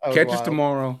 Catch us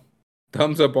tomorrow.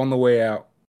 Thumbs up on the way out.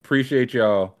 Appreciate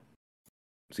y'all.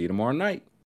 See you tomorrow night.